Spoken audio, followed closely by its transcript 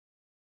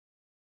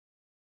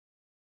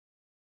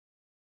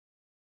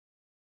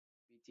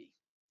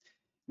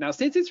Now,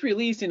 since its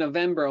release in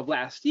November of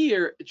last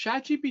year,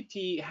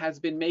 ChatGPT has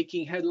been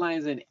making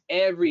headlines in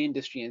every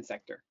industry and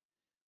sector.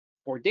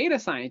 For data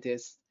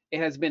scientists, it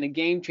has been a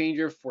game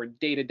changer for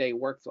day-to-day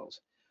workflows.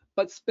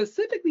 But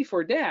specifically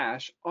for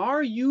Dash,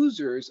 our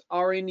users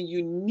are in a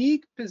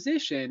unique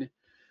position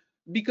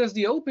because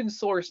the open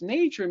source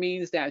nature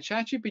means that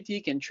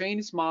ChatGPT can train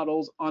its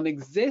models on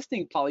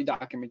existing Poly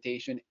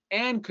documentation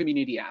and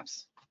community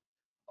apps.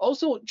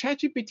 Also,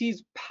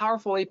 ChatGPT's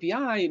powerful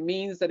API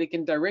means that it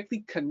can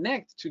directly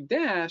connect to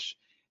Dash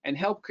and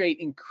help create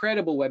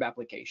incredible web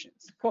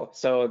applications. Cool.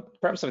 So the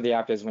purpose of the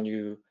app is when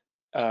you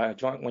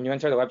when you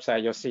enter the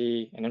website, you'll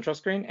see an intro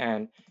screen,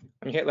 and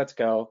when you hit Let's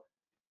Go,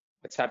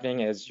 what's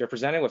happening is you're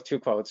presented with two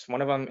quotes.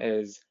 One of them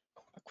is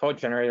a quote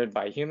generated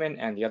by a human,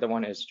 and the other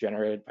one is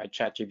generated by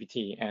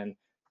ChatGPT. And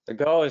the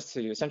goal is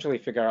to essentially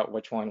figure out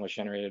which one was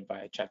generated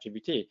by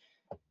ChatGPT.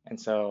 And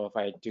so if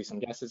I do some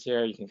guesses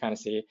here, you can kind of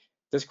see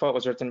this quote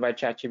was written by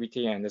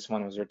ChatGPT, and this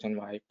one was written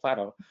by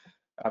Plato.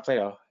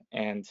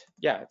 And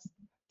yeah,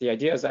 the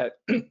idea is that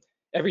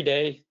every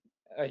day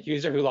a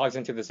user who logs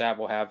into this app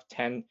will have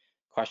 10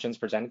 questions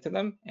presented to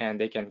them, and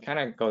they can kind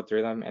of go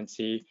through them and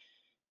see,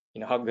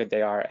 how good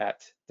they are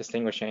at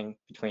distinguishing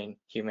between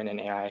human and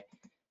AI.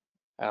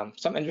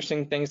 Some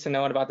interesting things to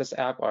note about this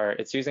app are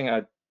it's using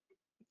a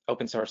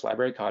open source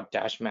library called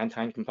Dash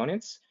Mantine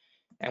Components,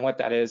 and what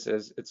that is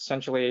it's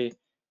essentially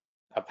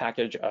a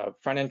package of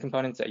front-end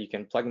components that you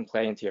can plug and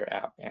play into your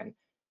app. And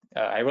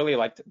I really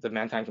liked the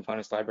Mantine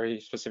Components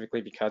library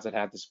specifically because it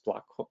had this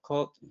block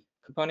quote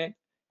component,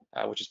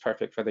 which is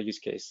perfect for the use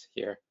case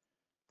here.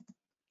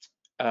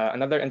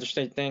 Another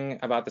interesting thing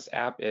about this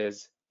app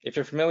is if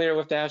you're familiar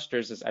with Dash,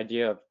 there's this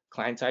idea of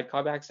client-side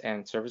callbacks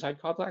and server-side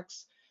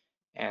callbacks.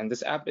 And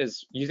this app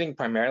is using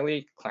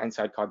primarily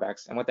client-side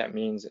callbacks. And what that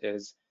means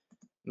is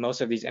most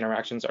of these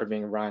interactions are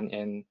being run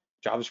in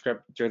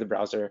JavaScript through the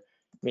browser,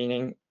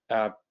 meaning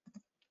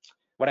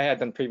what I had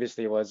done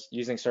previously was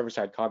using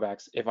server-side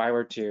callbacks. If I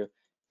were to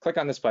click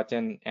on this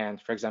button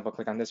and, for example,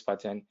 click on this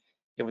button,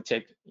 it would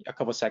take a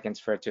couple seconds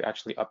for it to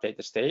actually update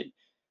the state.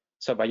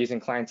 So by using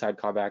client-side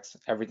callbacks,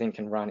 everything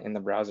can run in the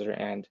browser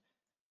and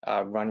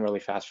run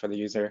really fast for the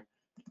user.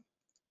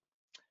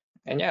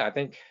 And yeah, I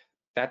think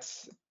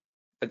that's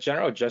the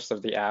general gist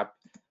of the app.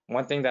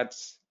 One thing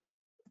that's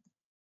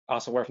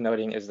also worth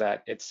noting is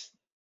that it's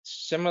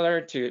similar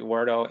to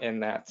Wordle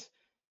in that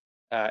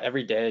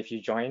every day if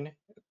you join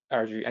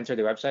or if you enter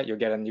the website, you'll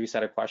get a new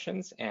set of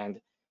questions, and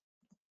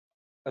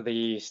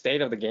the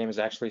state of the game is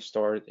actually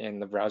stored in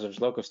the browser's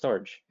local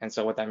storage. And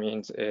so what that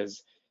means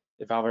is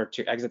if I were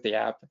to exit the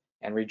app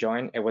and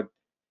rejoin, it would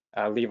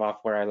leave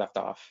off where I left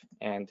off.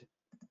 And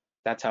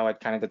that's how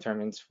it kind of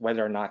determines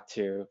whether or not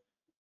to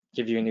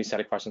give you a new set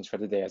of questions for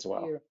the day as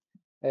well.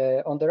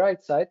 Here, on the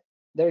right side,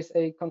 there is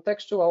a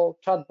contextual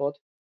chatbot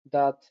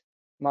that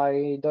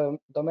my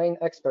domain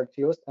expert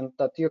used and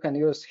that you can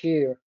use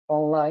here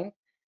online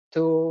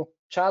to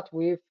chat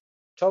with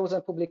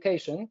chosen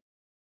publication.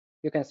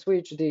 You can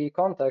switch the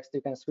context,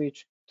 you can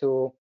switch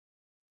to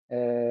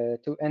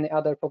any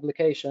other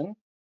publication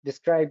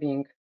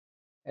describing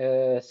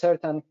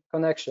certain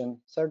connection,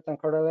 certain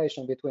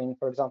correlation between,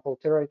 for example,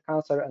 thyroid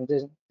cancer and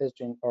this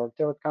gene, or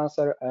thyroid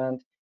cancer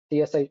and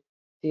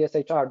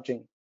TSHR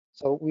gene.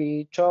 So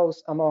we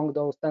chose among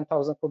those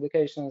 10,000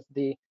 publications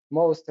the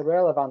most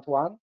relevant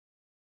one,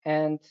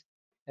 and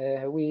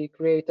we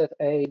created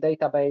a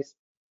database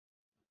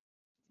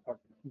or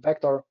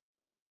vector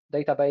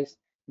database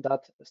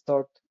that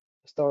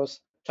stores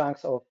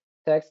chunks of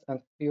text and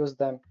use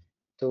them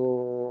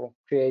to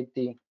create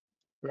the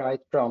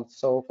right prompt.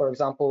 So for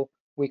example,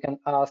 we can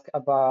ask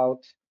about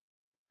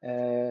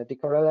the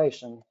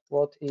correlation.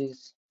 What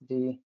is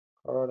the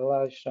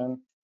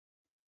correlation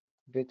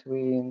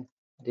between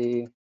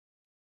the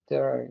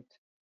thyroid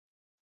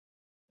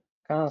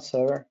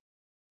cancer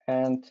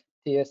and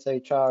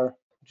TSHR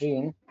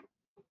gene?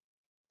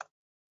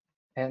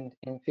 And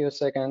in few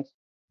seconds,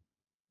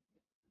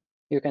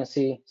 you can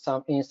see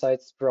some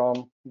insights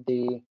from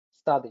the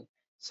study.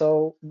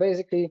 So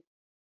basically,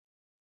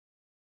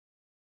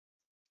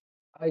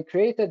 I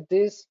created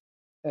this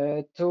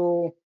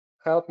to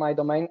help my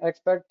domain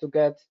expert to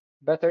get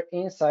better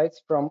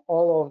insights from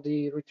all of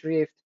the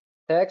retrieved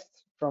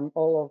texts, from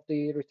all of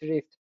the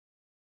retrieved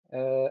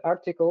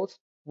articles,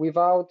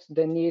 without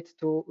the need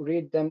to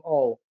read them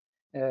all.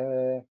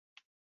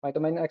 My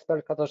domain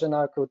expert,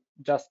 Katarzyna, could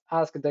just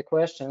ask the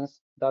questions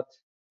that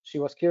she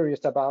was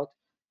curious about.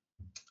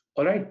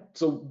 All right,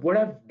 so what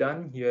I've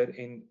done here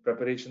in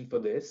preparation for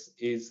this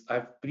is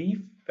I've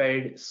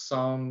pre-fed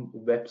some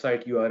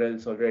website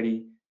URLs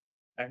already,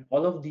 and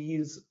all of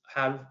these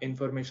have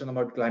information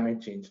about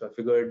climate change. So I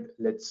figured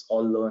let's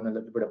all learn a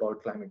little bit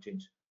about climate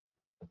change.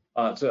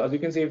 So as you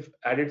can see, I've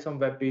added some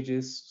web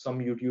pages, some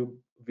YouTube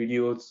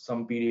videos,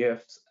 some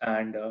PDFs,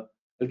 and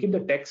I'll keep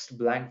the text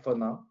blank for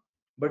now,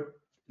 but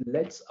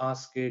let's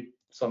ask it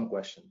some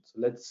questions.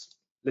 Let's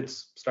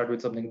start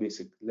with something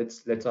basic.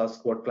 Let's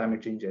ask what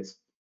climate change is.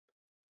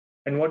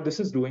 And what this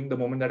is doing the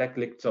moment that I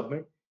click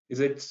submit is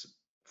it's,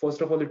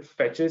 first of all, it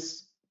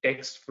fetches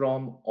text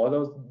from all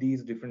of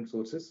these different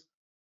sources,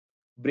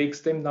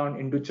 breaks them down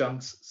into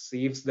chunks,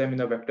 saves them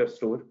in a vector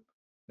store.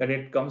 Then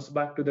it comes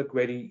back to the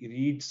query,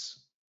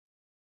 reads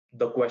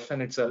the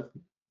question itself,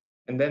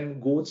 and then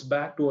goes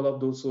back to all of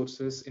those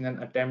sources in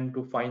an attempt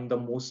to find the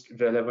most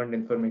relevant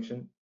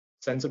information,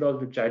 sends it all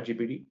to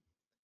ChatGPT,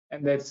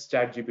 and that's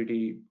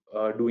ChatGPT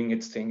doing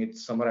its thing.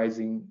 It's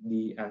summarizing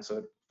the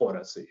answer for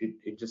us.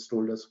 It just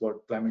told us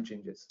what climate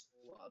change is.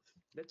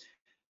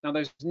 Now,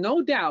 there's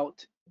no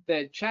doubt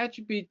that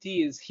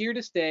ChatGPT is here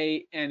to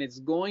stay, and it's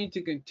going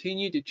to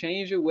continue to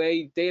change the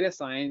way data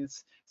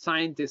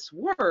scientists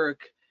work,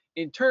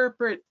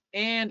 interpret,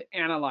 and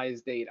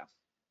analyze data.